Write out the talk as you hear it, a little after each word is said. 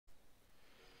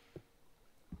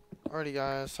Alrighty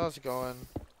guys, how's it going?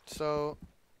 So,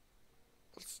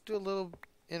 let's do a little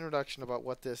introduction about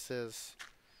what this is.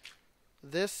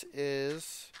 This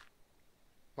is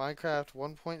Minecraft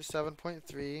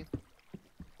 1.7.3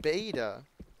 beta.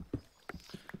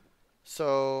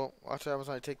 So, watch what happens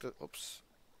when I take the,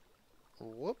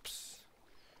 whoops.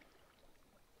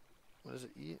 What does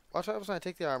it eat? Watch what happens when I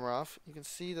take the armor off. You can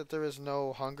see that there is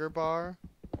no hunger bar.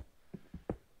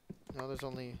 No, there's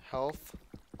only health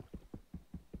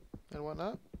and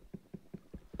whatnot.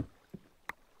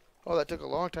 Oh, that took a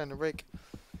long time to break.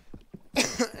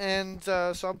 And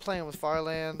so I'm playing with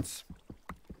Firelands.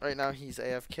 Right now he's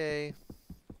AFK.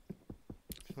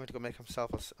 He's going to go make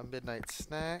himself a midnight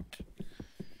snack.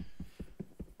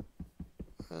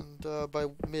 And by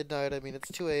midnight, I mean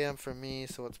it's 2 a.m. for me,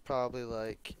 so it's probably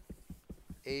like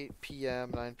 8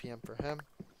 p.m., 9 p.m. for him.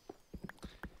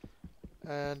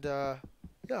 And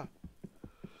yeah.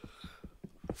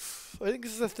 I think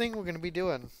this is the thing we're going to be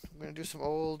doing. We're going to do some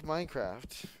old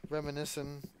Minecraft.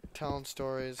 Reminiscing, telling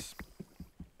stories.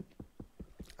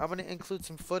 I'm going to include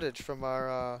some footage from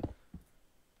our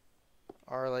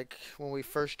like, when we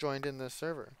first joined in this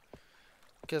server.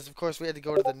 Because, of course, we had to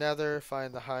go to the nether,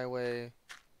 find the highway,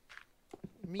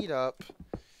 meet up.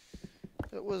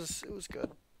 It was good.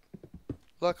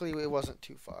 Luckily, it wasn't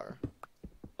too far.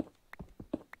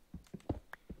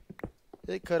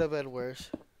 It could have been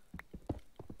worse.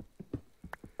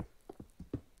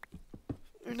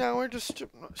 Now we're just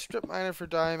strip mining for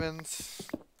diamonds.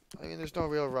 I mean, there's no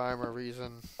real rhyme or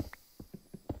reason.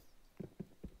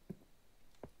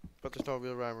 But there's no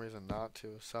real rhyme or reason not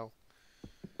to, so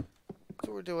that's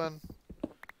what we're doing. So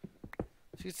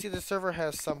you can see the server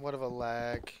has somewhat of a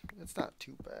lag. It's not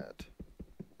too bad.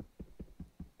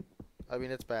 I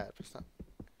mean, it's bad, but it's not.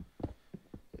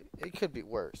 It could be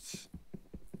worse.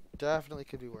 Definitely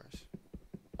could be worse.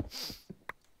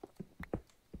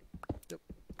 Yep.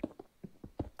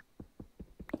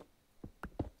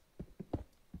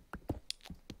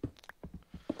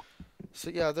 So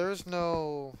yeah, there's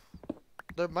no...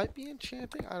 There might be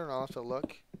enchanting. I don't know. I'll have to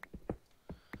look.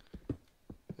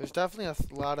 There's definitely a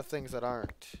lot of things that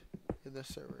aren't in this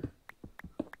server.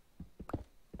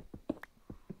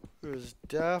 There's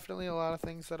definitely a lot of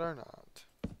things that are not.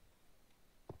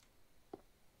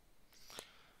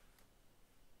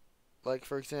 Like,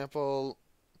 for example,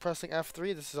 pressing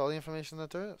F3, this is all the information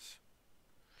that there is.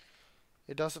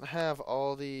 It doesn't have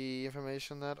all the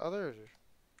information that others,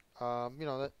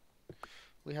 that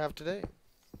we have today.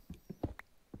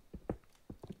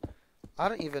 I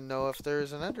don't even know if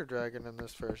there's an Ender Dragon in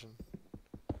this version.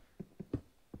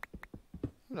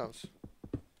 Who knows?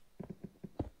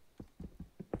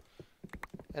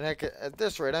 And heck, at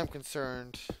this rate, I'm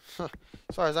concerned. As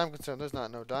far as I'm concerned, there's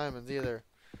no diamonds either.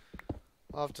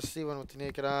 I'll have to see one with the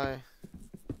naked eye.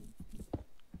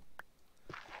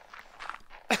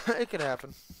 It could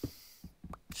happen.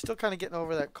 Still kind of getting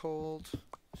over that cold.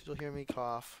 You'll hear me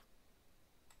cough.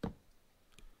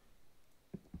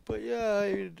 But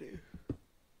yeah,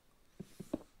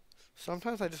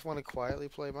 sometimes I just want to quietly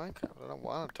play Minecraft. I don't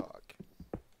want to talk.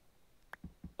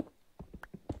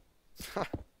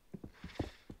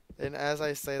 And as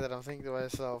I say that, I'm thinking to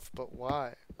myself, but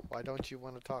why? Why don't you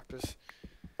want to talk? There's,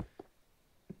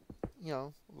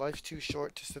 life's too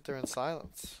short to sit there in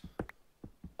silence.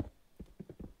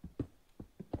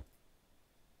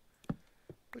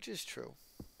 Which is true.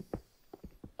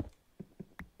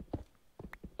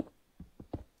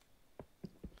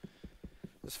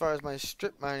 As far as my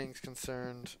strip mining is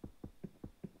concerned,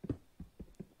 I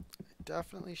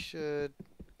definitely should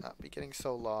not be getting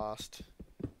so lost.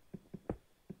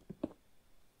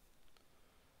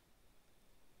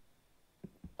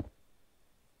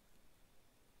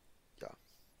 Yeah.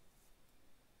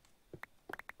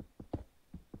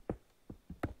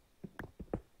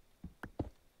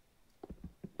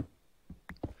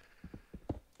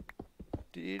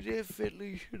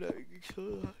 Definitely should not get so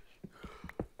lost.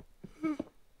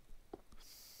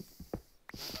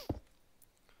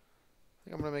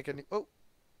 I'm gonna make a new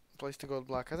place to go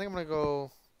block. I think I'm gonna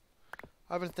go.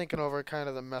 I've been thinking over kind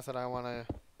of the method I want to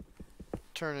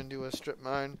turn into a strip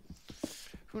mine.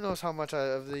 Who knows how much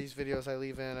of these videos I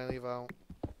leave in, I leave out.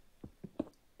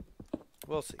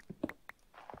 We'll see.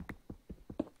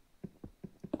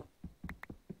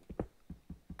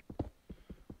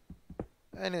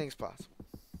 Anything's possible.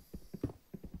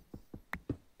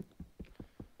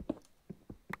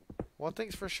 One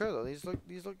thing's for sure though, these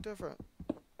look different.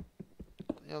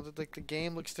 Like the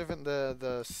game looks different,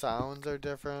 the sounds are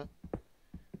different.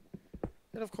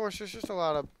 And of course there's just a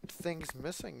lot of things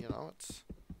missing, it's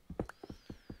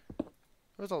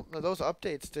those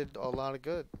updates did a lot of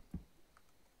good.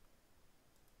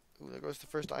 Ooh, there goes the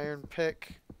first iron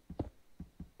pick.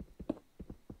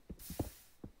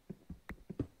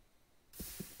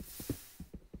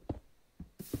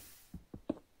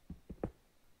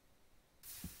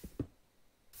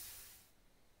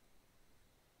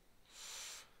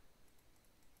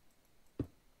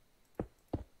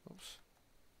 Oops.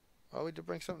 Well, we did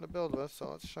bring something to build with,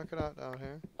 so let's check it out down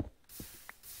here.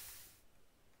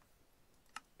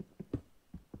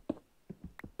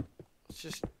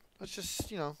 Let's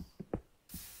just, you know.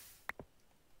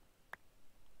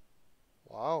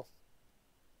 Wow.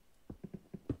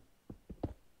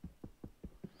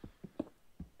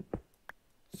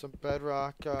 Some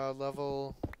bedrock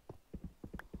level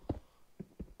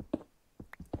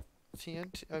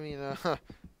TNT. I mean,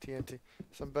 TNT.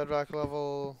 Some bedrock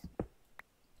level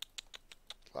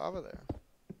lava there.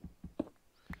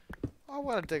 I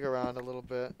want to dig around a little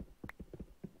bit.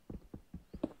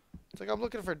 It's like I'm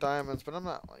looking for diamonds, but I'm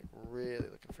not like really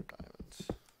looking for diamonds.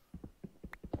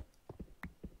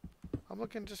 I'm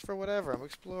looking just for whatever. I'm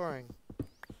exploring.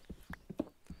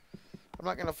 I'm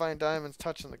not gonna find diamonds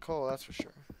touching the coal, that's for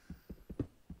sure.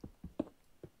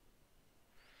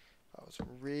 I was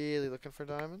really looking for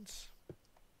diamonds.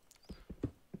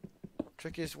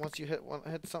 Trick is once you hit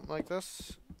something like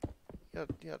this, you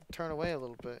gotta turn away a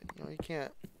little bit. You know, you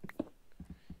can't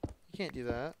do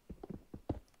that.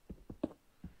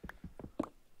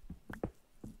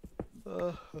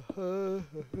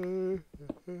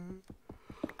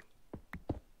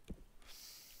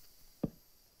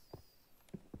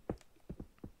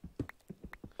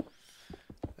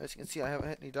 As you can see, I haven't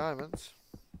hit any diamonds.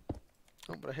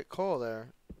 Oh, but I hit coal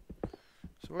there.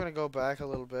 So we're gonna go back a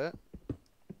little bit.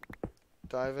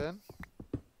 Dive in.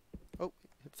 Oh,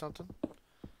 hit something.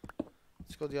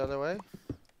 Let's go the other way.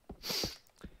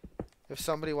 If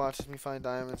somebody watches me find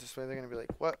diamonds this way, they're gonna be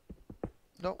like, "What?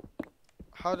 No.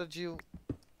 How did you?"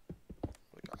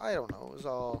 Like, I don't know. It's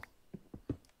all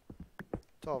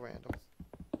random.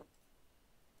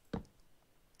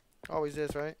 Always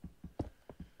is, right?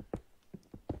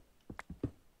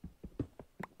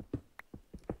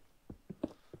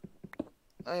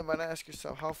 Now you might ask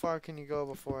yourself, how far can you go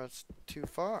before it's too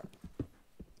far?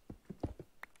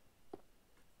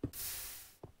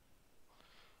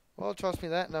 Well, trust me,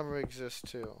 that number exists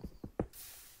too.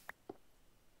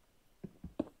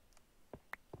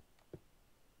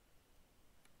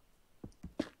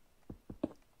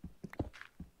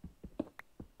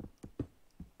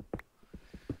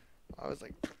 I was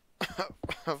like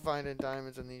finding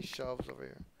diamonds in these shelves over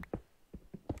here.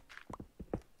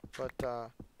 But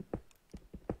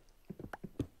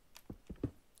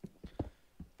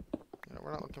you know,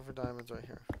 we're not looking for diamonds right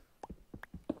here.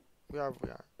 We are, but we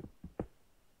are.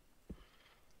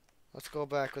 Let's go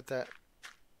back with that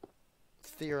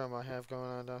theorem I have going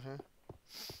on down here.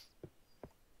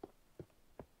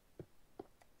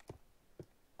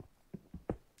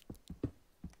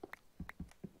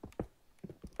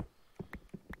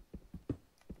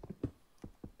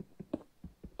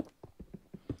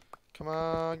 Come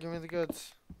on, give me the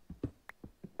goods.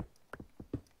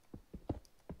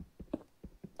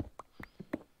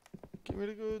 Give me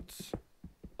the goods.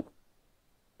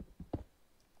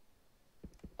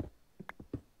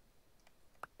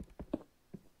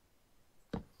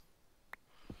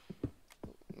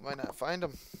 You might not find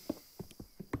them.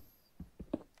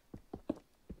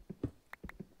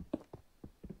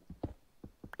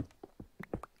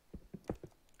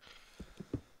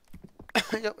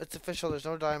 Yep, it's official. There's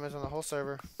no diamonds on the whole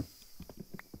server.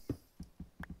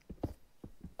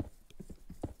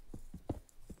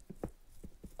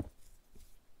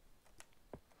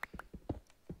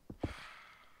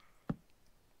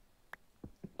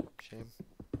 Shame.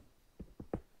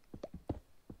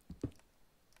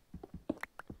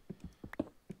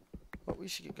 But we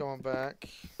should get going back.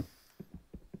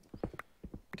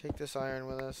 Take this iron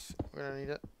with us. We're gonna need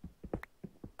it.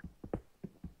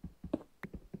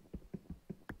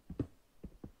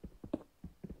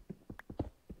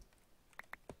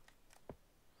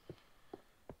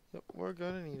 Yep, we're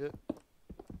gonna need it.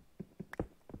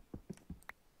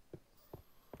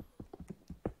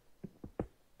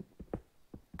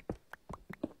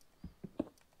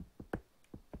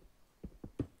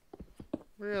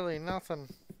 Really, nothing.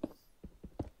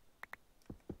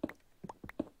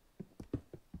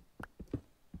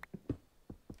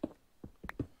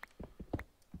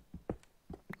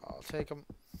 I'll take them.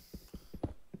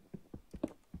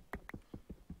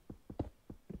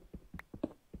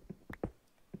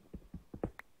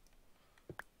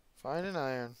 Find an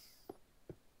iron.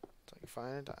 It's like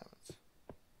finding diamonds.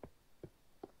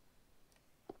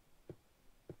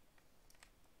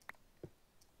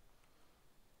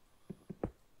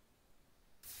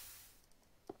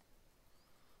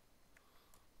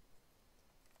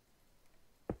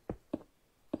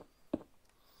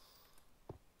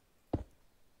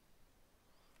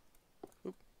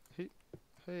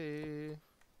 Hey.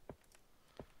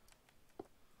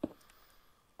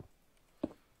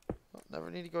 Oh, never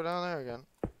need to go down there again.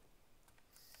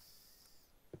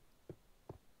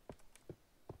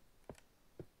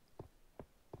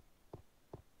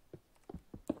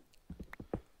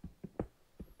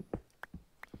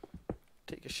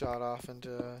 Take a shot off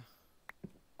into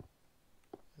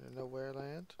nowhere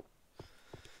land.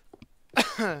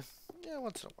 Yeah,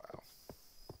 once in a while.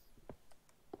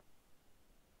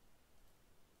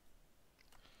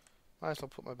 Might as well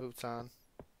put my boots on.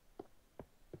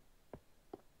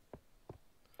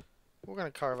 We're gonna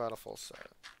carve out a full set.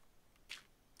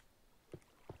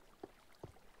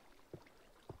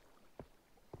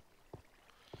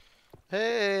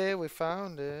 Hey, we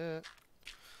found it.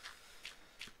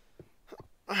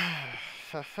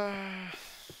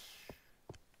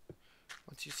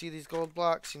 Once you see these gold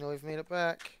blocks, you know we've made it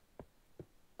back.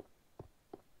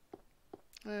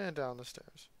 And down the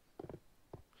stairs.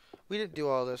 We didn't do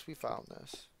all this, we found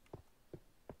this.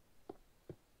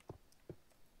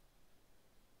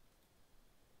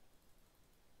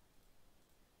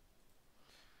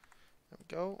 There we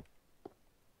go.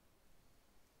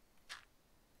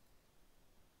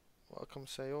 Welcome,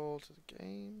 Seoul, to the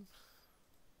game.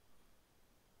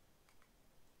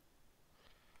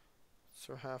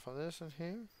 Throw half of this in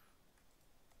here.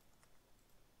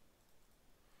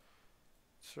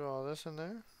 Throw all this in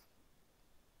there.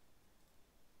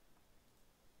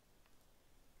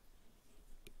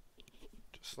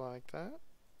 Just like that.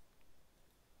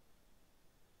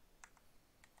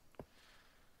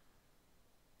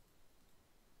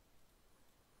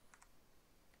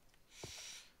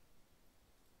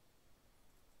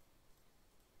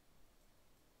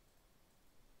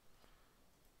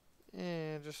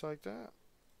 And just like that.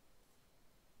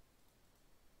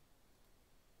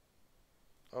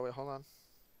 Oh wait, hold on.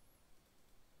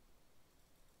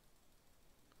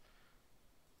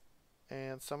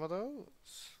 And some of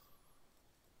those.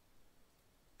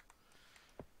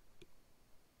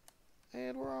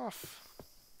 And we're off.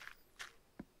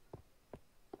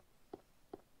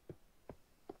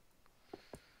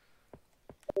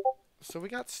 So we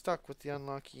got stuck with the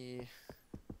unlucky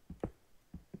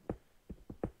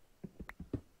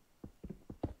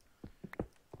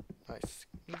nice.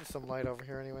 Needed some light over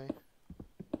here anyway.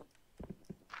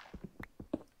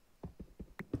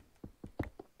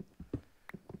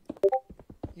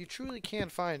 You truly can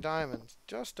find diamonds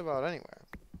just about anywhere.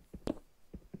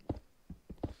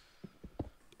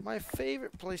 My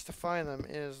favorite place to find them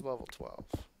is level 12.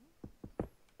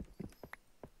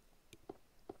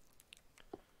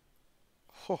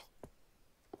 Ho.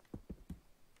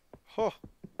 Ho.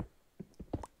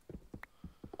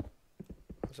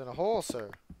 I was in a hole,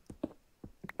 sir.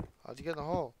 How'd you get in the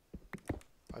hole?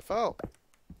 I fell.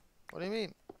 What do you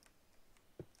mean?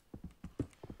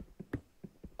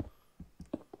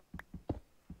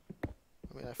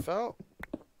 I fell.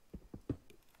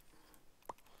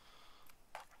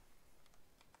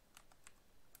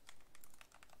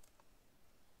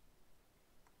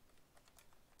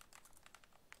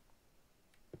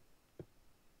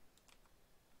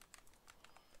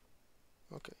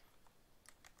 Okay.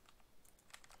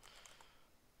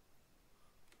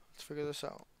 Let's figure this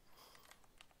out.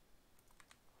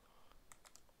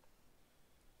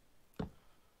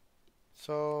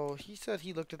 So, he said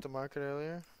he looked at the market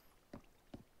earlier.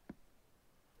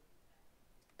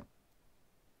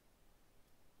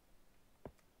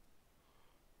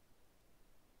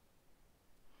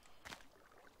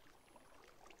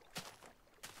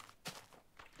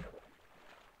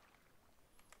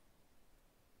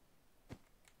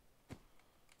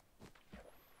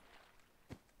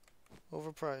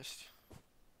 Overpriced.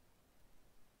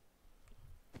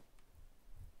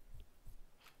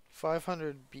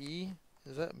 500B?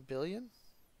 Is that billion?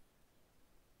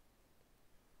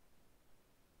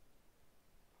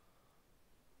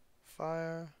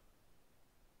 Fire.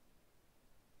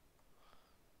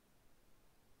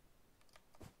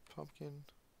 Pumpkin.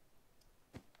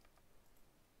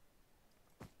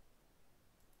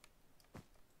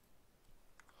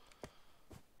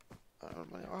 I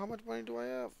don't know, how much money do I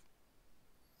have?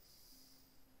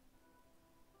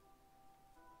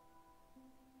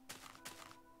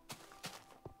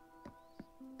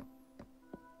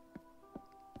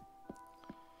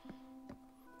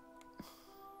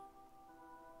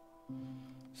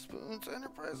 Spoon's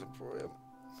Enterprise Emporium.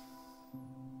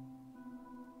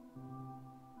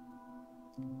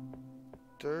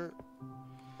 Dirt.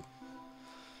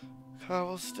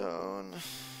 Cobblestone.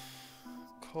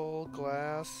 Coal,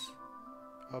 glass.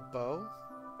 A bow.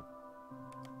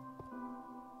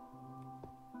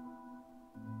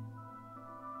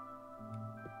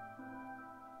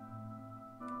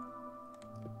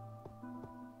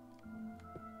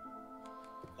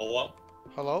 Hello?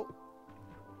 Hello?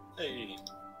 Hey.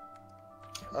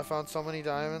 I found so many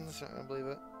diamonds. I don't believe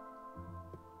it.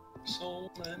 So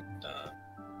many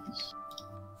times.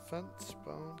 Fence,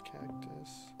 bone, cactus.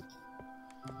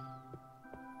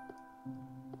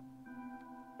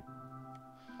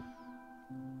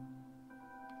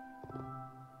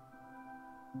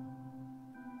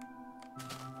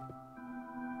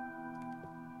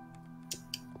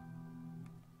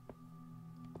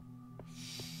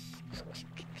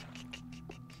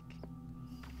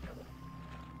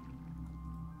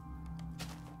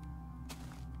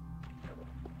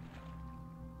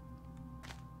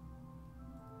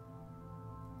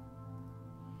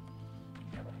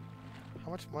 How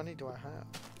much money do I have?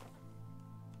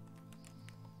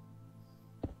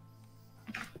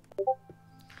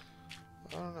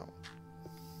 I don't know.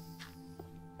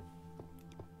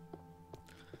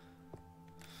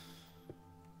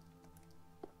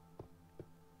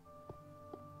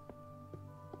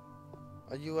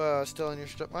 Are you still in your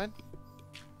strip mine?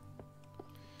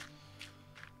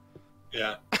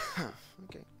 Yeah.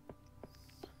 Okay.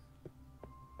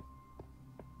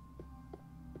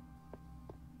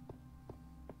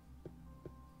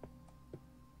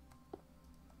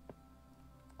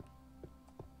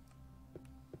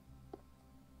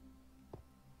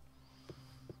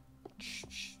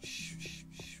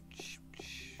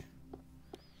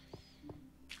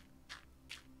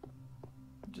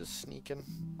 Just sneaking.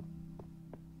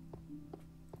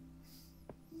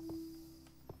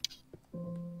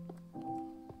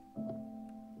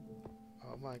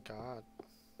 Oh my god.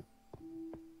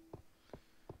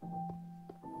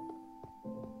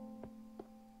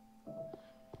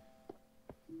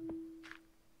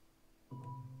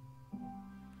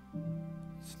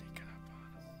 Sneaking up on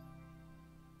him.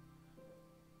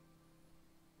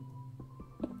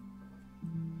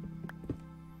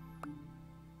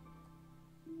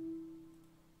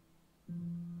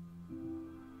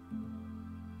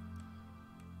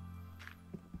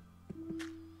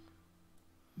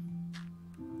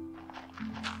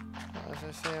 Well, as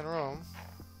I say in Rome.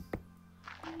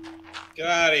 Get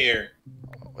out of here.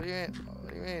 What do you mean? What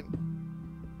do you mean?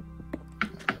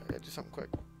 I gotta do something quick.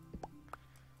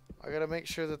 I gotta make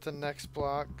sure that the next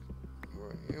block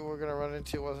we're gonna run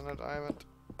into wasn't a diamond.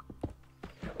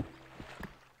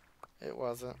 It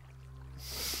wasn't.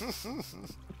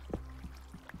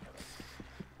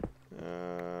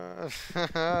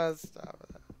 Stop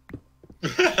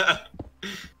that.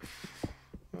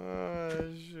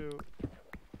 Oh, shoot.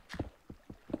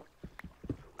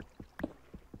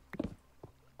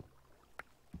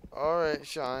 Alright,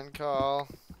 Sean, call.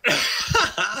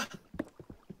 I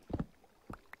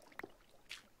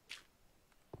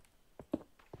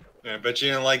bet you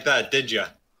didn't like that, did ya?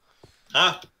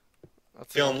 Huh?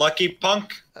 Feeling lucky,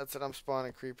 punk? That's it. I'm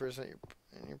spawning creepers at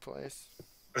in your place.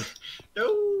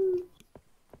 No.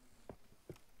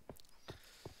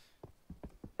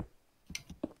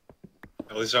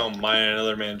 At least I don't mine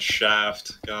another man's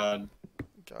shaft. God.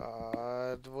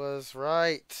 God was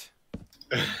right.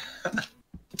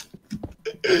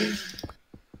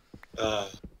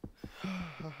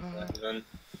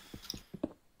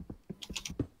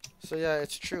 So yeah,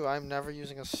 it's true. I'm never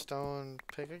using a stone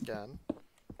pick again.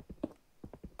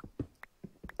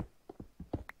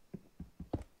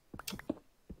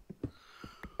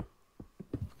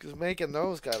 Because making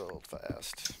those got a little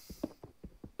fast.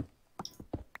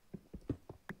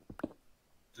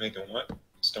 Making what?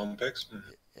 Stone picks?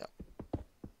 Yeah.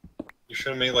 You should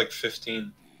have made like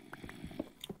 15.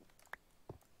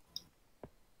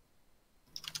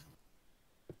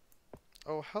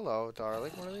 Oh, hello,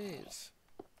 darling. What are these?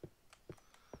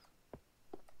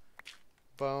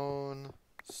 Bone,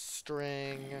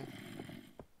 string.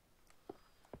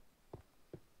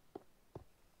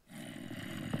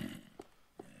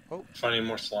 Oh. Finding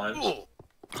more slimes. Hold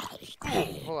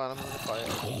on, I'm gonna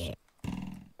fight.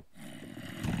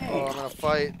 Oh, I'm gonna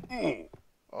fight.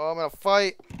 Oh, I'm gonna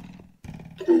fight.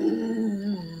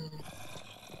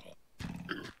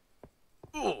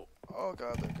 Oh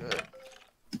god, they're good.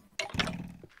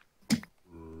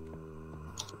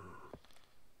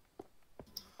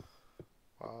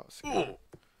 Wow, scary.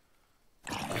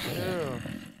 Ew.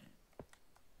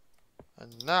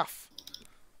 Enough.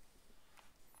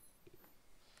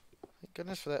 Thank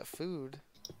goodness for that food.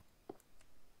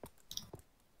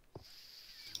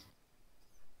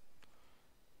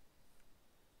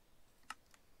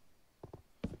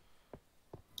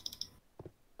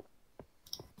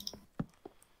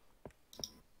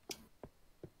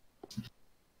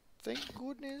 Thank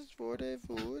goodness for the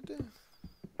food.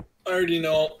 I already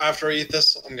know after I eat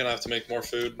this, I'm gonna have to make more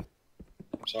food.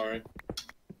 I'm sorry.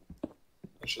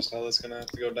 That's just how that's gonna have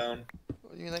to go down.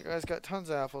 What do you mean that guy's got tons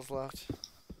of apples left?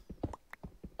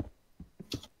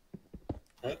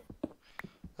 What?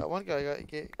 That one guy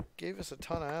gave us a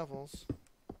ton of apples.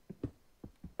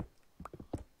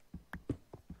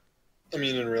 I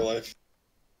mean, in real life.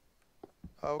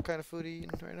 Oh, what kind of food are you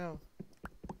eating right now?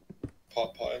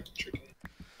 Pot pie, chicken.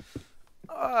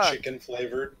 Ah, Chicken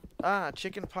flavored.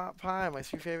 Chicken pot pie, my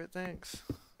 3 favorite things.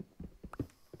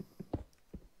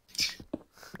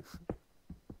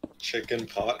 Chicken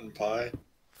pot and pie.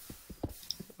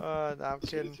 No, I'm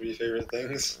Those are your kidding. 3 favorite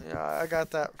things. Yeah, I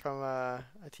got that from a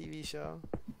TV show.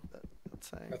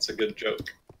 That's a good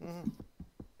joke. Mm-hmm.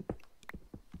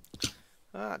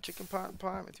 Chicken pot and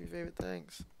pie, my 3 favorite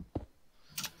things.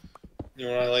 You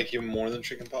know what I like even more than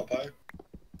chicken pot pie?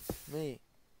 Me.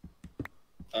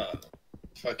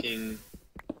 Fucking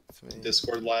It's me.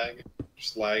 Discord lag.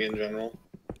 Just lag in general.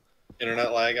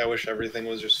 Internet lag. I wish everything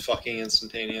was just fucking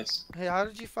instantaneous. Hey, how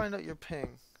did you find out your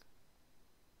ping?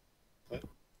 What?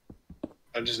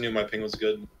 I just knew my ping was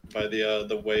good by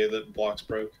the way that blocks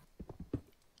broke.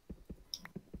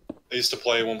 I used to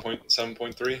play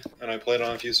 1.7.3, and I played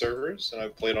on a few servers, and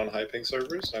I've played on high ping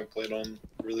servers, and I've played on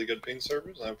really good ping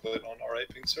servers, and I've played on alright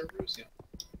ping servers. Yeah.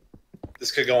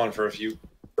 This could go on for a few.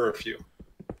 This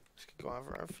could go on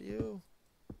for a few.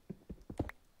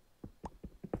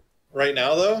 Right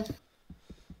now, though,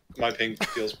 my ping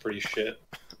feels pretty shit.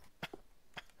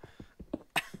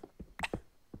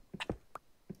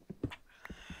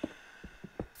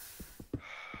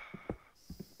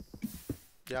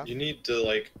 Yeah. You need to,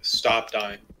 like, stop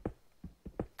dying.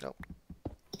 Nope.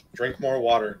 Drink more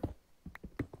water.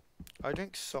 I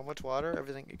drink so much water,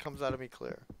 everything it comes out of me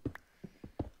clear.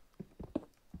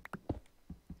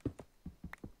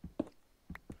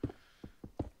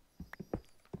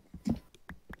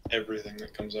 Everything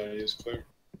that comes out of you is clear.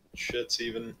 Shits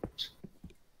even.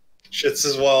 Shits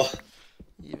as well.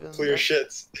 Even Clear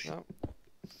shits. Nope.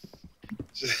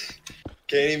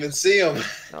 Can't even see them.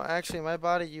 No, actually, my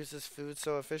body uses food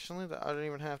so efficiently that I don't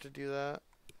even have to do that.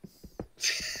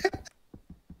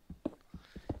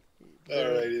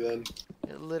 Alrighty then.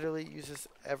 It literally uses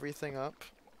everything up.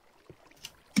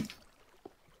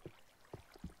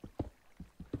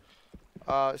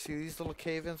 See these little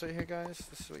cave-ins right here, guys?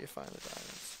 This is where you find the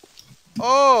diamonds.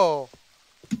 Oh!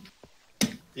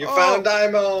 You found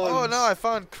diamonds! Oh no, I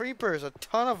found creepers, a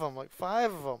ton of them, like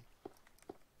 5 of them.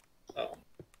 Oh.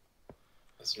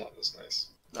 That's not this nice.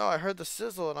 No, I heard the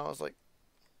sizzle and I was like,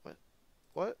 what?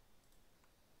 What?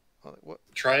 Like, what?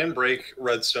 Try and break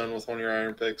redstone with one of your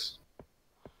iron picks.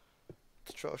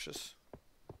 It's atrocious.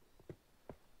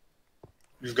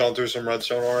 You've gone through some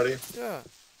redstone already? Yeah.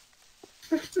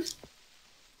 How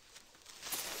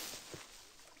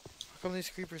come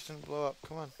these creepers didn't blow up?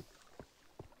 Come on.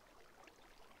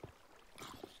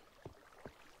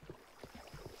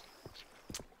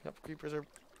 Yep, creepers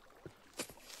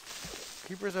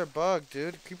are bugged,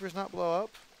 dude. Creepers not blow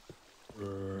up.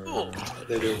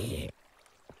 They do.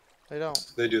 They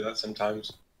don't. They do that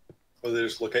sometimes. Or they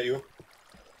just look at you.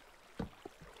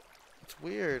 It's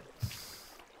weird.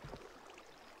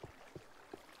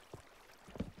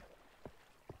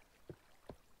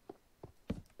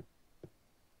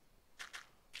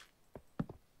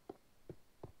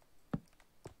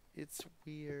 It's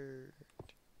weird.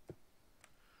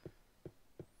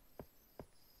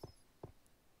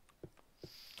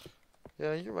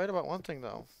 Yeah, you're right about one thing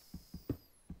though.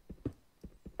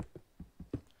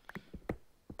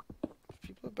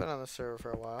 People have been on the server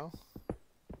for a while.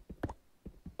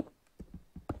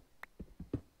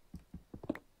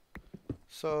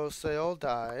 So Seol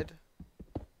died.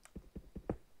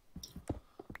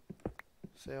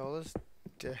 Seol is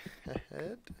dead.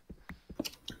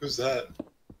 Who's that?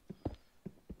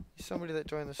 He's somebody that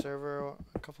joined the server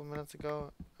a couple minutes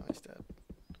ago. Oh, he's dead.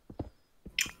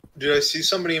 Dude, I see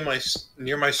somebody in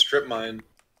near my strip mine.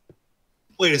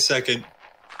 Wait a second.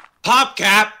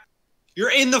 PopCap!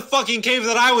 You're in the fucking cave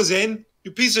that I was in!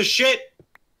 You piece of shit!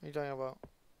 What are you talking about?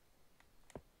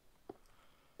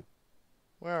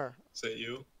 Where? Is that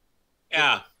you?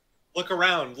 Yeah. Look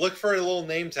around. Look for a little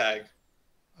name tag.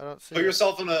 I don't see Put it.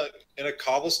 yourself in a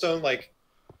cobblestone, like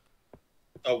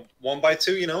a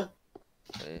 1x2, you know?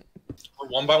 Wait. Or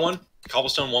 1x1.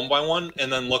 Cobblestone 1x1,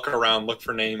 and then look around. Look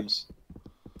for names.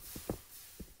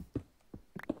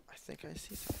 I think I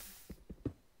see something.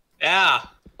 Yeah.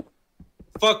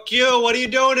 Fuck you. What are you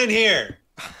doing in here?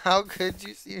 How could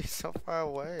you see me so far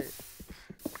away?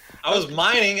 I was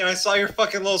mining and I saw your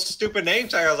fucking little stupid name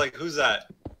tag. I was like, who's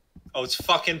that? Oh, it's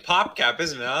fucking PopCap,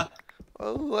 isn't it, huh?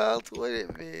 Oh, who else would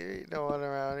it be? Ain't no one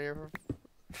around here.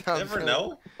 Never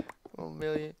know. A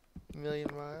million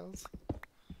miles.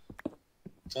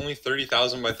 It's only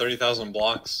 30,000 by 30,000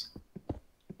 blocks.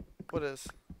 What is?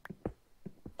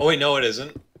 Oh wait, no, it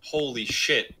isn't. Holy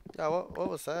shit. Yeah, what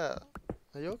was that?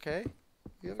 Are you okay?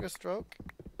 You having a stroke?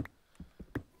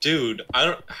 Dude, I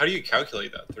don't. How do you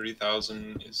calculate that?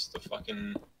 30,000 is the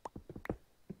fucking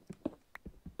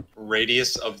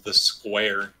radius of the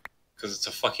square, because it's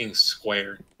a fucking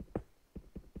square.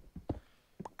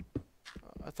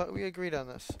 I thought we agreed on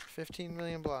this. 15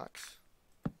 million blocks.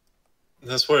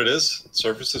 That's what it is.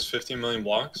 Surface is 15 million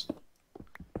blocks.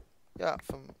 Yeah,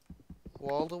 from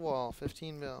wall to wall,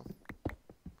 15 mil.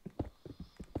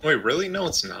 Wait, really? No,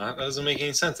 it's not. That doesn't make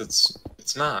any sense.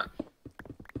 It's not.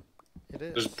 It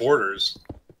is. There's borders.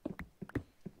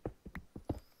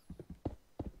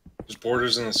 There's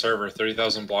borders in the server.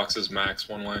 30,000 blocks is max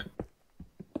one way.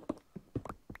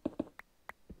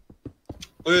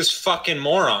 Look at this fucking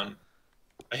moron.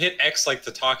 I hit X like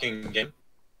the talking game.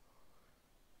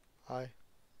 Hi.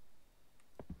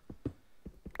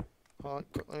 Hold on,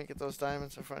 let me get those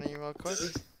diamonds in front of you real quick.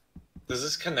 Does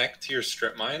this connect to your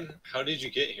strip mine? How did you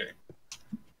get here?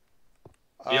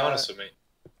 Be honest with me.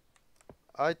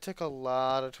 I took a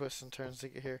lot of twists and turns to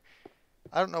get here.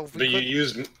 I don't know if we But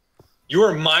you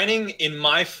were mining in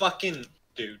my fucking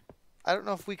dude. I don't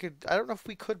know if we could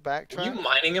backtrack. Were you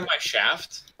mining in my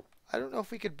shaft? I don't know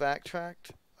if we could backtrack.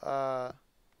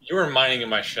 You were mining in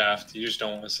my shaft. You just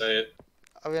don't want to say it.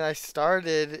 I mean, I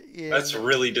started in... That's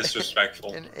really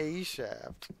disrespectful. in A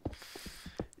shaft.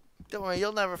 Don't worry,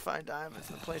 you'll never find diamonds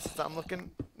in the places I'm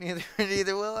looking.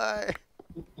 Neither will I.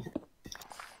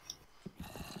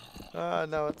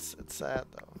 No, it's sad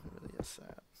though. It really is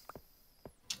sad.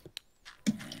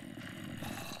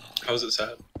 How is it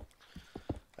sad?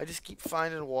 I just keep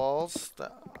finding walls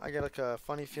that I get like a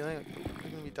funny feeling like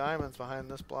there's gonna be diamonds behind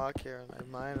this block here, and I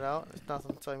mine it out. There's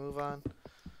nothing, so I move on.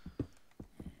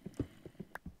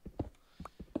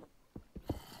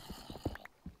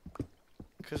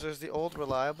 Because there's the old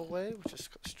reliable way, which is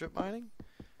strip mining,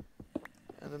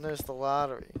 and then there's the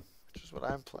lottery, which is what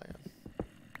I'm playing.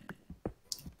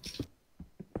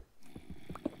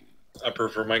 I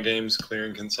prefer my games clear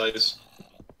and concise.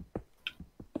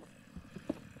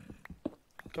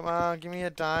 Come on, give me a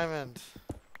diamond.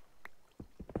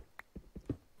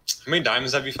 How many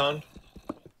diamonds have you found?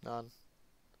 None.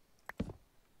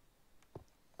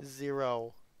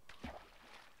 0.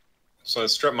 So that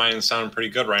strip mining sounding pretty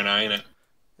good right now, ain't it?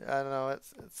 Yeah, I don't know.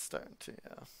 It's starting to,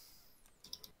 yeah.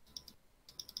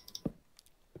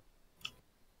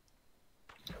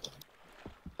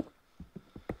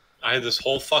 I had this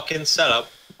whole fucking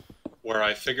setup where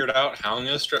I figured out how I'm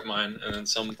gonna strip mine, and then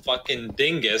some fucking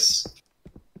dingus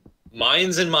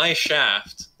mines in my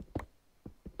shaft.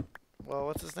 Well,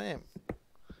 what's his name?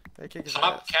 Gotta kick his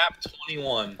Top ass. cap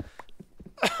 21.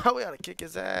 We gotta kick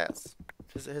his ass.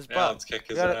 His butt. Yeah, let's kick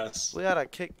his ass. We gotta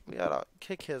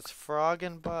kick his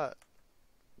frogging butt.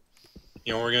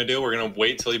 You know what we're gonna do? We're gonna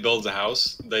wait till he builds a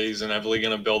house that he's inevitably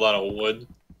gonna build out of wood,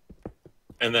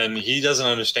 and then he doesn't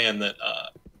understand that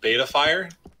beta fire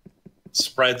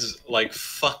spreads like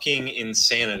fucking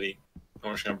insanity. And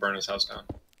we're just gonna burn his house down.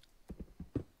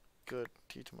 Good.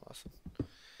 Teach him a lesson.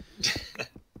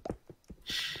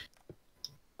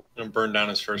 I'm gonna burn down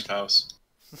his first house.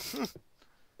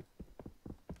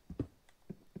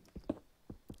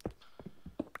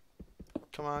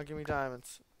 Come on, give me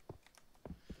diamonds.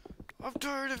 I'm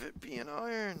tired of it being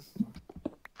iron.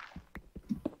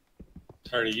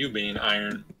 Tired of you being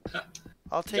iron.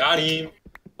 I'll take Got him.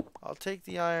 I'll take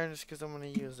the iron just because I'm gonna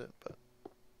use it, but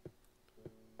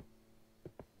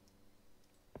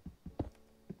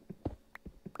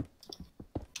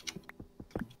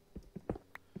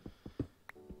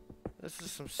this is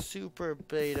some super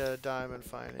beta diamond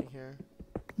finding here.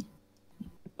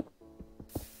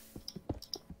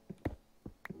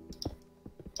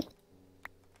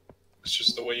 It's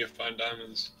just the way you find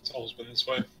diamonds. It's always been this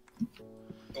way.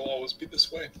 It'll always be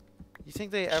this way. You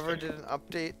think they ever did an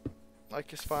update,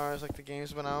 like as far as like the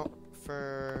game's been out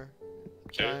for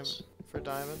Caves?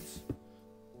 diamonds?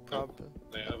 Nope, Probably.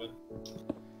 they haven't.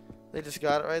 They just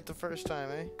got it right the first time,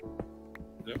 eh?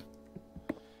 Yep.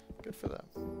 Good for them.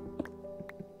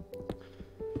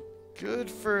 Good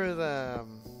for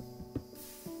them.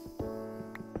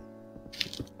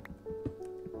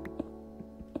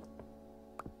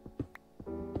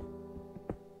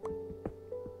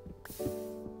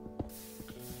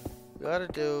 We gotta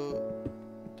do.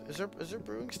 Is there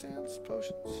brewing stands,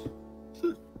 potions?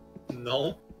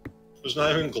 No. There's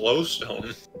not even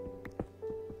glowstone.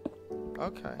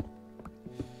 Okay.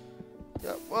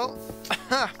 Yeah. Well.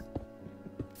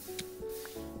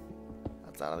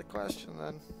 That's out of the question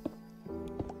then.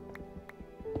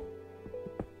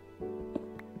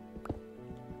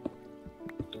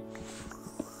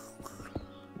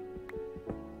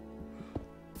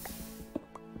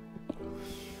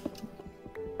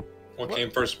 What came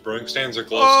first, brewing stands or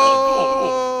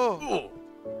glowstone? Oh!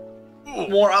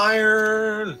 More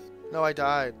iron! No, I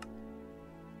died.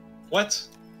 What?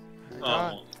 I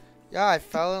died. Yeah, I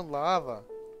fell in lava.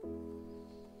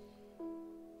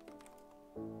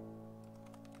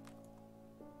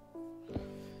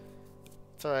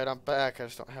 It's alright, I'm back. I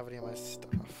just don't have any of my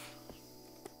stuff.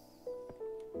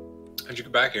 How'd you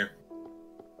get back here?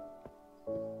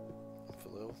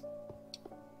 Flew.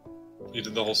 You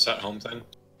did the whole set home thing?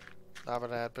 Not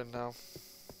an admin now.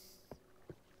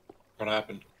 What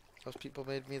happened? Those people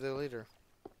made me their leader.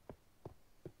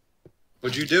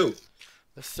 What'd you do?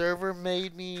 The server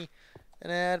made me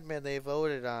an admin. They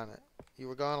voted on it. You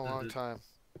were gone a long time.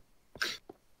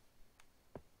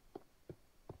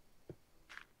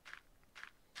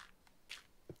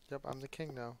 Yep, I'm the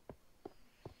king now.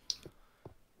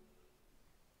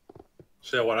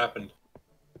 So yeah, what happened?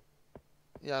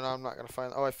 Yeah, no, I'm not gonna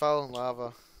find. Oh, I fell in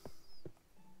lava.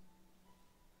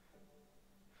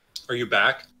 Are you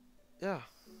back? Yeah.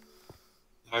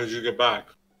 How did you get back?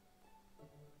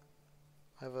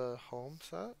 I have a home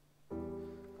set.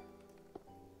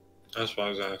 That's what I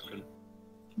was asking.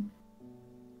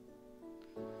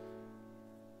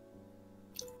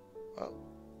 Well,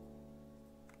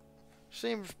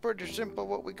 seems pretty simple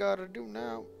what we gotta do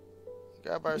now.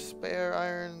 Grab our spare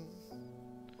iron.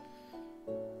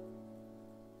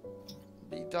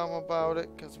 Be dumb about it,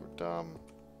 cause we're dumb.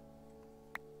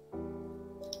 A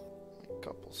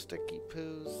couple sticky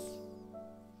poos.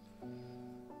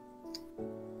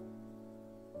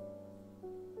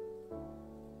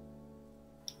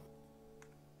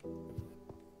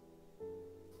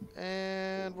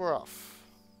 And we're off.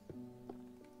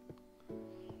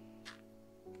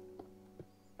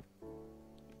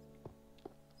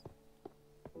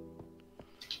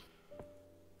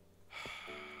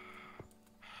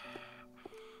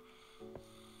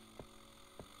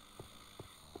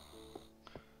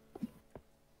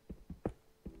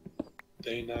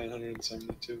 Day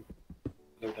 972.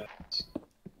 No doubts.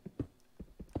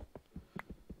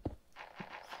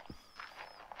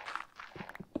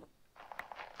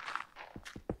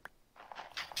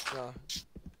 Yeah.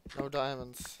 No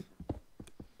diamonds.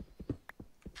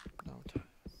 No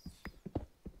diamonds.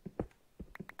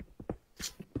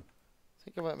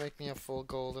 Think about making me a full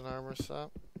golden armor set.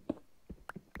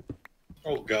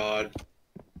 Oh god.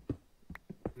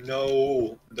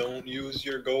 No, don't use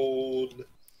your gold.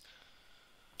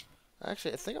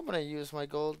 Actually, I think I'm gonna use my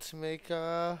gold to make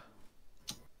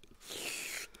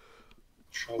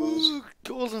Shovels.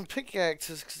 golden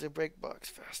pickaxes because they break blocks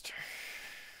faster.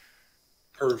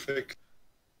 Perfect.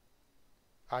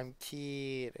 I'm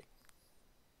kidding.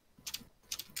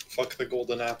 Fuck the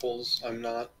golden apples. I'm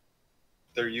not.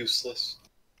 They're useless.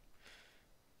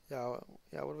 Yeah,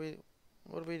 yeah. What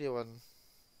are we doing?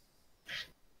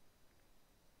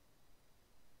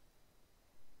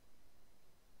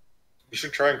 You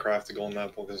should try and craft a golden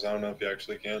apple because I don't know if you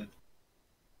actually can.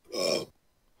 Who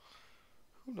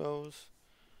knows?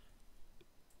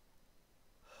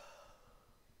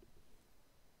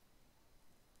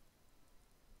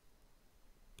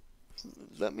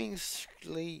 Let me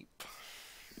sleep.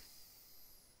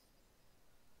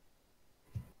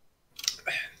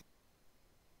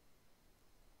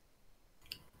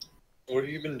 What have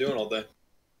you been doing all day?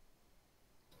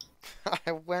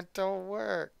 I went to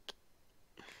work.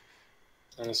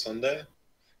 On a Sunday?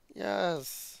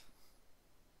 Yes.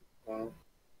 Wow.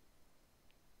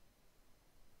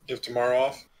 You have tomorrow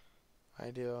off?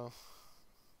 I do.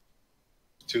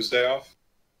 Tuesday off?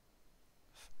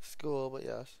 School, but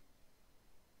yes.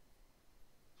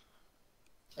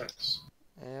 Nice.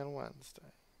 And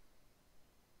Wednesday.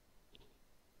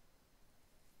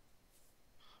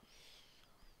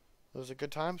 Those are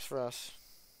good times for us.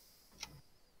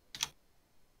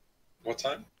 What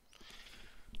time?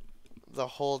 The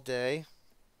whole day.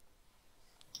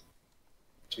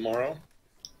 Tomorrow?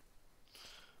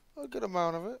 A good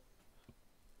amount of it.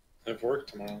 I have work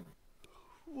tomorrow.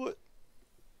 What?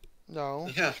 No.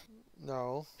 Yeah.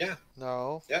 No. Yeah.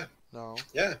 No. Yeah. No.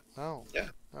 Yeah. No. Yeah.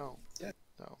 No. Yeah.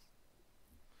 No.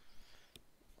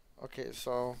 Okay,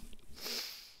 so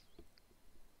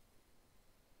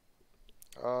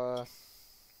how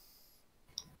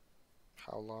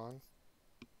long?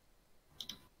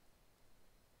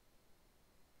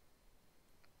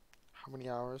 How many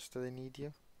hours do they need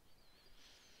you?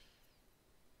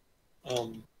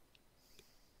 Quite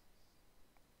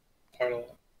a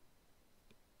lot.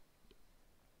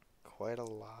 Quite a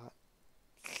lot.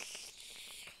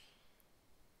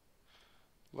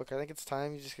 Look, I think it's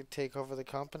time you just could take over the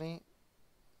company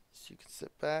so you can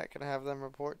sit back and have them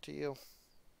report to you.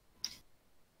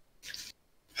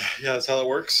 Yeah, that's how it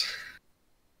works.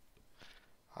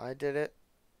 I did it.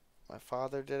 My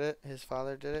father did it. His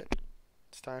father did it.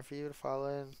 It's time for you to follow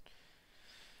in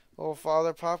old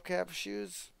father PopCap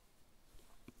shoes.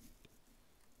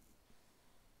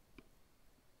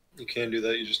 You can't do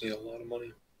that. You just need a lot of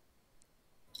money.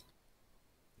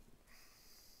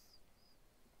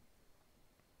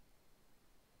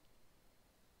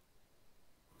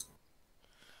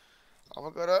 I'm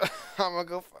gonna go to. I'm gonna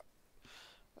go.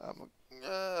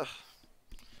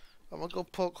 I'm gonna go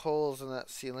poke holes in that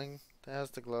ceiling that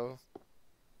has the glowy,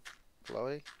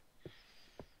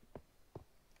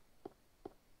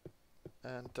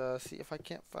 and see if I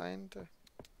can't find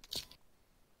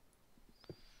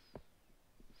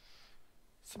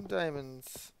some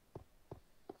diamonds.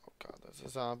 Oh god, there's a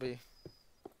zombie.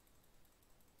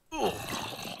 Killed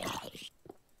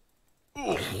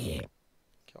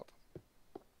him.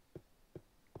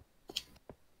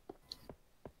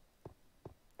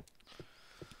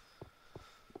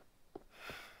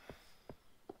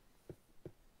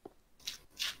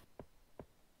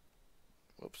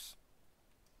 Whoops.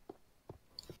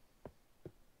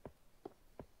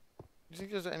 Do you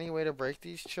think there's any way to break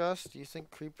these chests? Do you think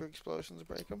creeper explosions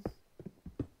break them?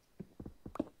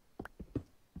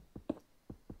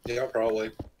 Yeah,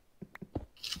 probably.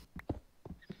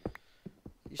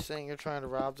 You saying you're trying to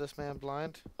rob this man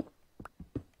blind?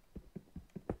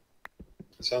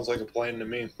 Sounds like a plan to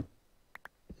me.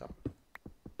 Yeah.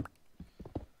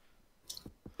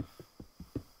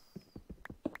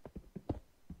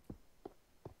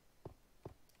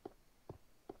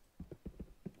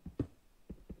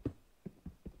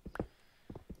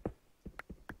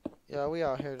 Yeah, we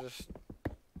out here just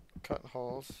cutting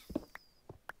holes.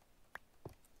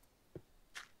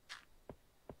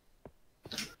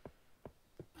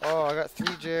 Oh, I got 3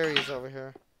 Jerrys over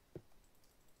here.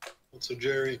 What's a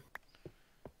Jerry?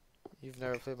 You've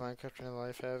never played Minecraft in your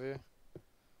life, have you?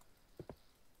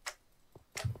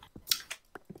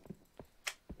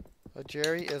 A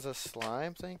Jerry is a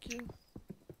slime, thank you?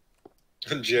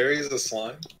 Jerry's a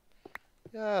slime?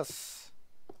 Yes.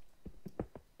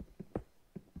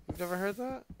 You've never heard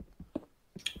that?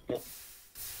 Nope.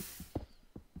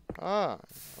 Ah,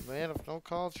 a man of no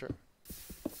culture.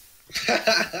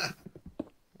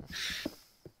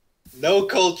 No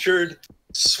cultured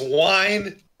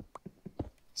swine,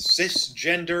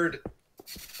 cisgendered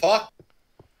fuck.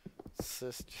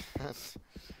 Cisgen.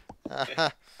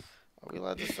 Are we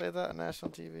allowed to say that on national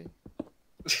TV?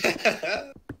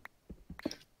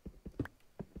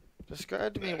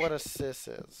 Describe to me what a cis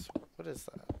is. What is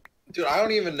that? Dude, I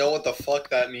don't even know what the fuck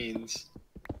that means.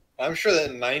 I'm sure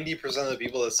that 90% of the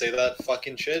people that say that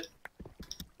fucking shit,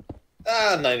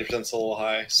 90%'s a little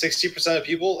high. 60% of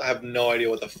people have no idea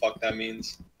what the fuck that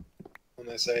means when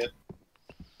they say it.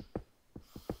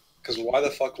 Because why the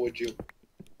fuck would you?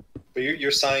 But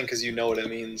you're sighing because you know what it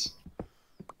means.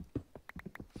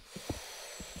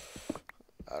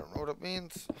 I don't know what it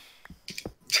means.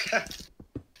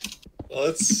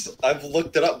 Well, I've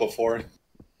looked it up before.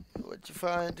 What'd you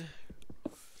find?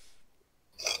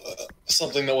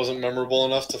 Something that wasn't memorable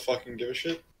enough to fucking give a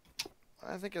shit.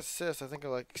 I think it's cis. I think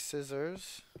of like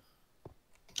scissors.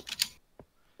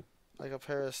 Like a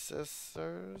pair of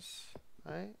scissors.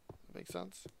 Right? That makes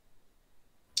sense.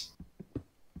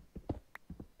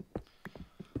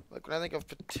 Like when I think of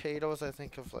potatoes, I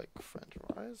think of like French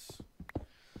fries.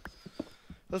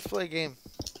 Let's play a game.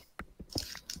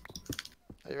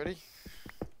 Are you ready?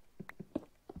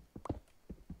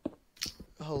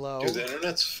 Hello? Dude, the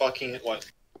internet's fucking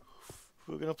what?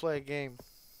 We're gonna play a game.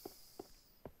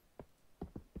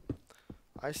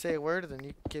 I say a word, and then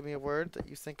you give me a word that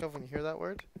you think of when you hear that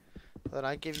word. Then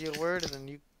I give you a word, and then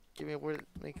you give me a word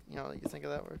that you think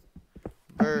of that word.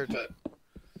 Bird. But...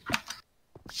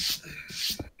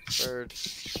 Bird.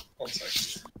 1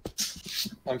 second.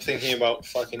 I'm thinking about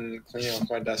fucking cleaning off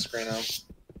my desk right now.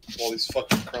 All these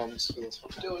fucking crumbs. So that's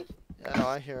what I'm doing. Yeah, no,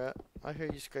 I hear it. I hear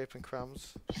you scraping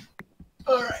crumbs.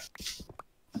 Alright.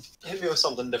 Hit me with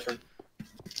something different.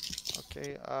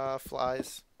 Okay,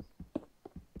 flies.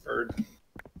 Bird.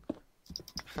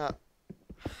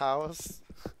 House.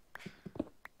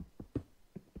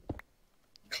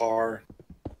 Car.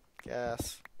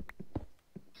 Gas.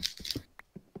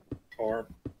 Car.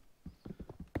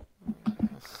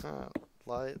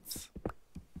 Lights.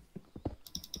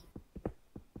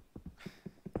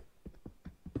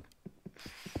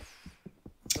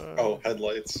 Oh,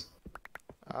 headlights.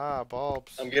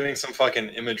 Bulbs. I'm getting some fucking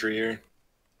imagery here.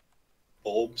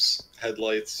 Bulbs,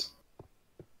 headlights.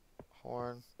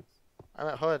 Horn. I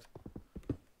meant hood.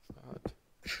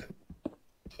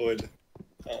 Hood.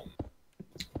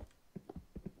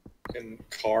 Fucking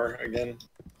car again.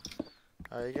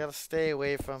 Alright, you gotta stay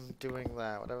away from doing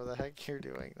that. Whatever the heck you're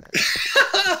doing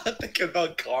there. Thinking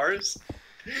about cars.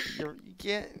 You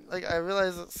can't like. I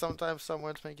realize that sometimes some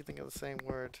words make you think of the same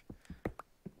word.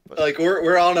 But Like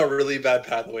we're on a really bad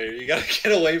pathway. You gotta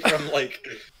get away from like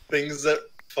things that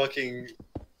fucking.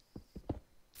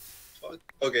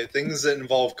 Okay, things that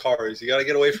involve cars. You gotta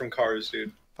get away from cars,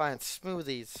 dude. fine,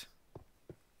 smoothies,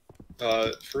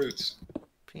 Fruits,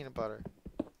 peanut butter,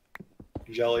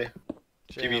 jelly,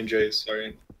 jam. PB&J.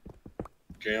 Sorry,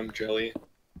 jam, jelly.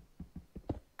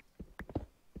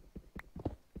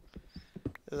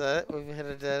 Is that it? We've hit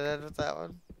a dead end with that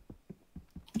one.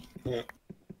 Yeah.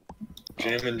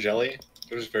 Jam and jelly.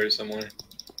 They're just very similar.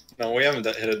 No, we haven't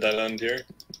hit a dead end here.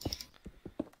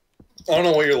 I don't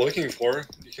know what you're looking for.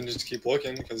 You can just keep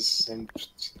looking because I'm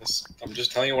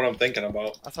just telling you what I'm thinking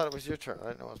about. I thought it was your turn. I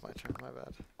didn't know it was my turn. My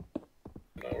bad.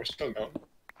 No, we're still going.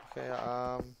 Okay.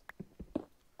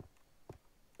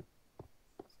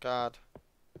 God.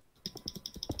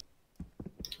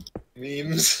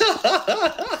 Memes.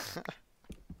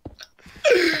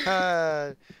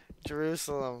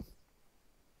 Jerusalem.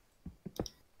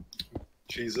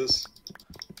 Jesus.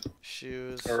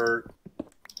 Shoes. Or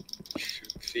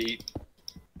feet.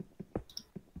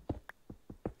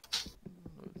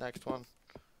 Next one.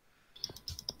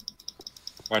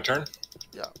 My turn.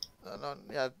 Yeah. No.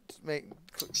 Yeah.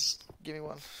 Give me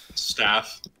one.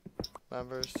 Staff.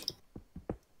 Members.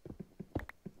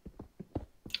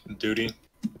 Duty.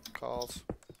 Calls.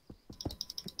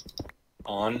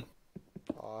 On.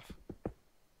 Off.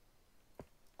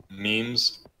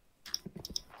 Memes.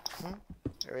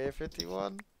 Area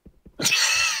 51.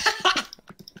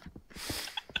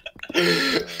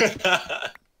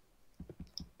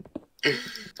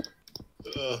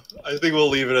 I think we'll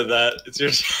leave it at that. It's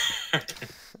your turn.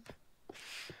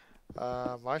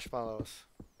 Marshmallows.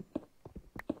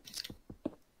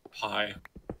 Pie.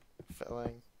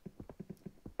 Filling.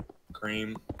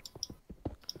 Cream.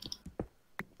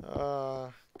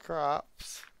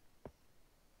 Crops.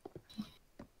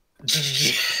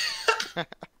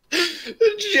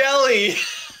 Jelly.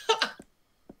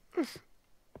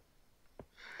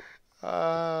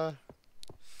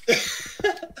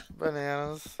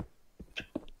 Bananas.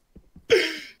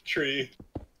 Tree.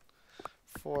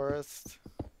 Forest.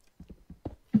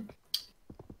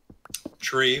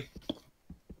 Tree.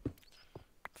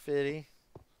 Fitty.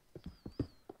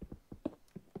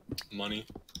 Money.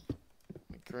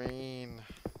 Green.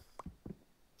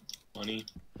 Money.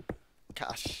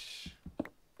 Gosh.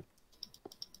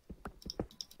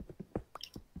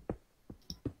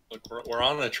 Look, we're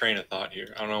on a train of thought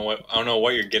here. I don't know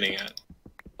what you're getting at.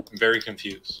 I'm very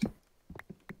confused.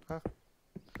 Huh?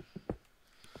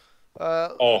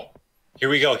 Oh, here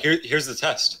we go. Here's the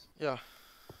test. Yeah.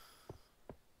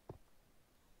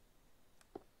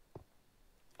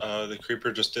 The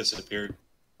creeper just disappeared.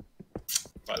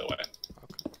 By the way,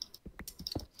 Okay.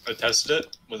 I tested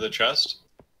it with a chest.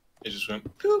 It just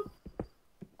went poop.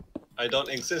 I don't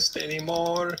exist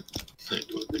anymore. I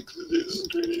don't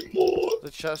exist anymore.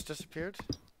 The chest disappeared?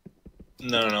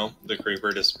 No. The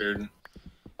creeper disappeared.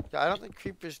 Yeah, I don't think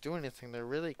creepers do anything. They're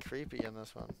really creepy in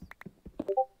this one.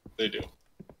 They do.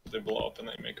 They blow up and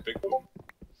they make a big boom.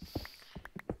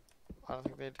 I don't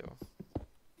think they do.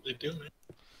 They do, man.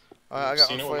 I got one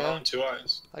Seen it for with my you. own 2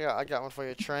 eyes. I got one for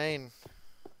you. Train.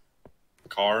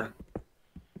 Car.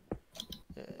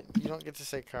 Yeah, you don't get to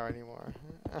say car anymore.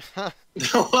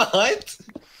 What?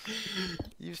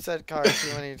 You've said car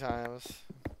too many times.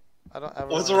 I don't ever.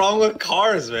 What's wrong with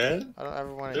cars, man? I don't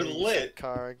ever want to They're hear you say lit.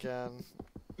 car again.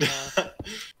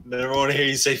 Never want to hear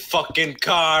you say fucking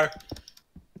car.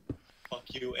 Fuck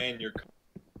you and your car.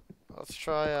 Let's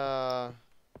try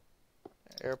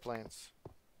airplanes.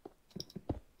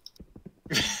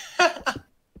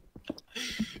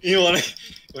 You want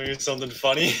to hear something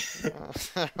funny?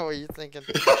 What are you thinking?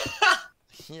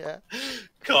 Yeah.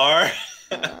 Car.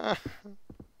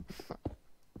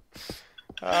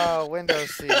 Oh, window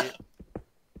seat.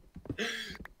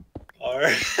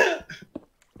 Car.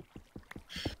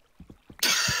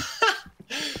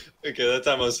 Okay, that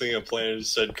time I was thinking a plane. I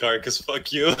just said car because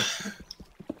fuck you.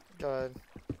 Go ahead.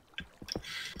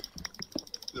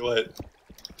 What?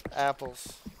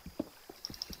 Apples.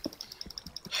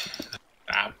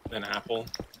 An apple.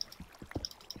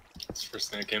 That's the first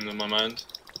thing that came to my mind.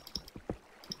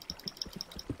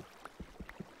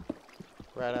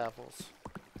 Red apples.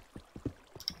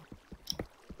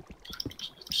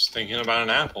 Just thinking about an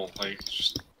apple, like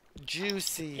just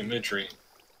Juicy. imagery.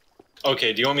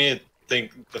 Okay, do you want me to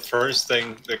think the first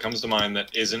thing that comes to mind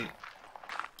that isn't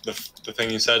the thing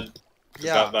you said? 'Cause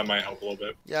Yeah. that might help a little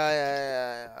bit.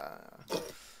 Yeah.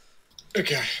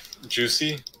 Okay.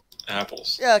 Juicy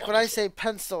apples. Yeah, like when I say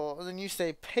pencil, and then you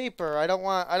say paper, I don't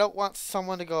want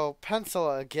someone to go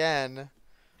pencil again.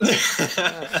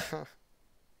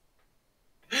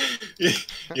 You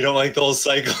don't like the whole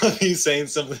cycle of me saying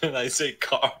something and I say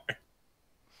car.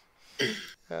 Yeah,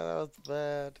 that was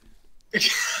bad.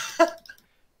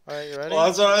 Alright, you ready? Well,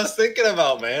 that's what I was thinking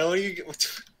about, man. What are you? You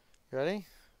ready?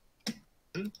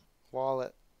 Hmm?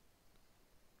 Wallet.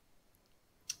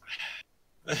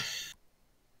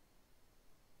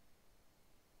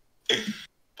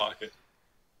 Pocket.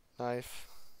 Knife.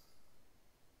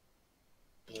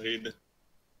 Blade.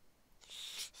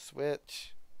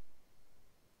 Switch.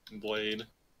 Blade.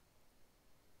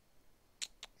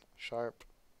 Sharp.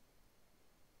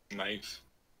 Knife.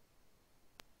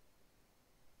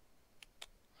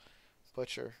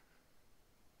 Butcher.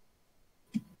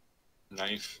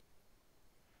 Knife.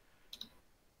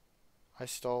 I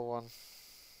stole one. What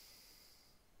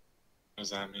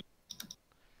does that mean?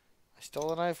 I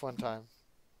stole a knife one time.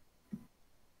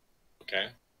 Okay.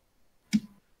 So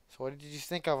what did you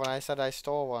think of when I said I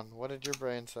stole one? What did your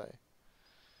brain say?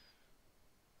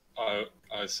 I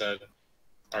said,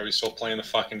 are we still playing the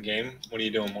fucking game? What are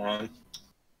you doing, moron?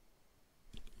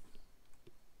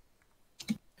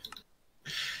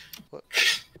 What?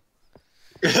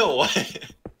 What?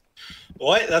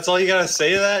 What? That's all you gotta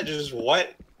say to that? Just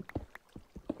what?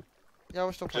 Yeah,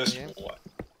 we're still playing Just the game. what?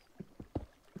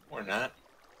 We're not.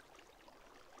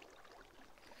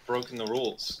 Broken the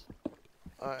rules.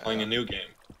 Playing a new game.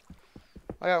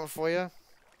 I got one for you.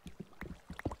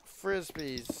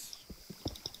 Frisbees.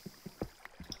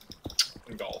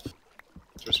 Golf.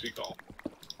 Frisbee golf.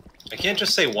 I can't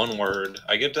just say one word.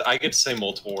 I get to say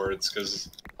multiple words because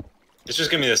it's just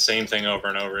gonna be the same thing over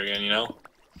and over again, you know?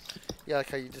 Yeah, like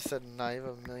how you just said knife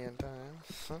a million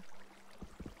times. Huh?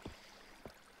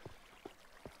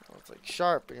 I was like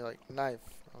sharp, and you're like knife.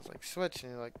 I was like switch,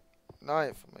 and you're like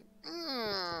knife. I'm like,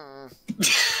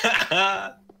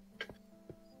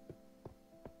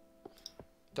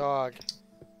 Dog.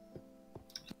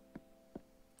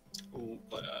 Ooh,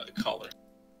 collar.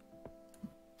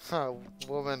 Huh,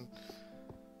 woman.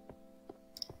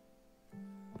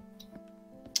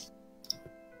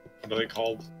 What are they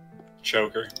called?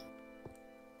 Choker.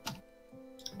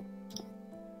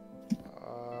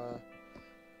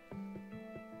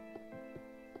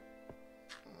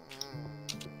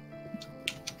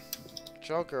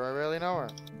 Joker, I really know her.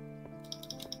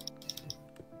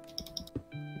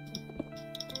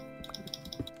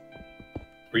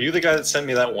 Were you the guy that sent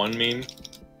me that one meme?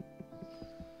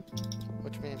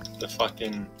 What you mean? The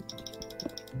fucking...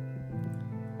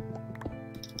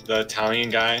 The Italian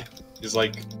guy. He's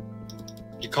like,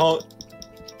 she called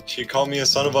me a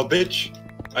son of a bitch.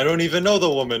 I don't even know the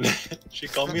woman. She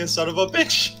called me a son of a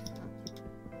bitch.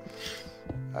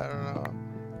 I don't know.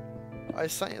 I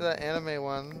sent you that anime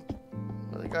one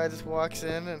where the guy just walks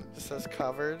in and it just says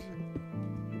covered. Did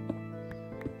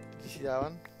you see that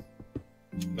one?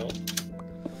 No.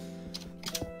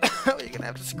 You're gonna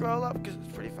have to scroll up because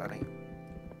it's pretty funny.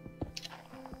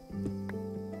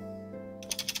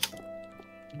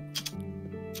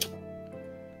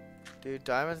 Dude,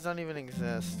 diamonds don't even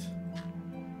exist.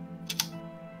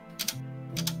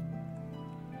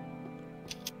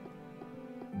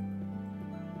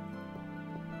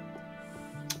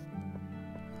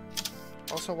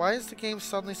 Also, why is the game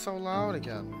suddenly so loud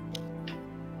again?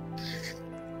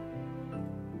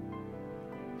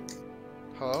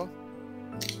 Hello?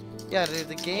 Yeah, dude,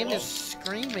 the game Hello? is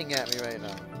screaming at me right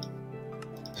now.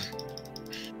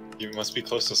 You must be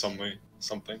close to something.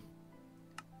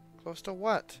 Close to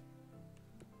what?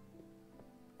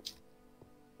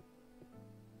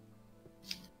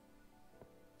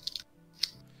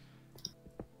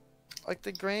 Like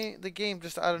the game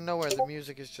just out of nowhere, the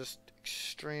music is just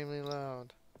extremely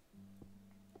loud.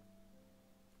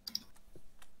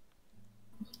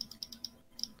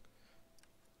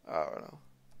 I don't know.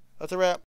 That's a wrap.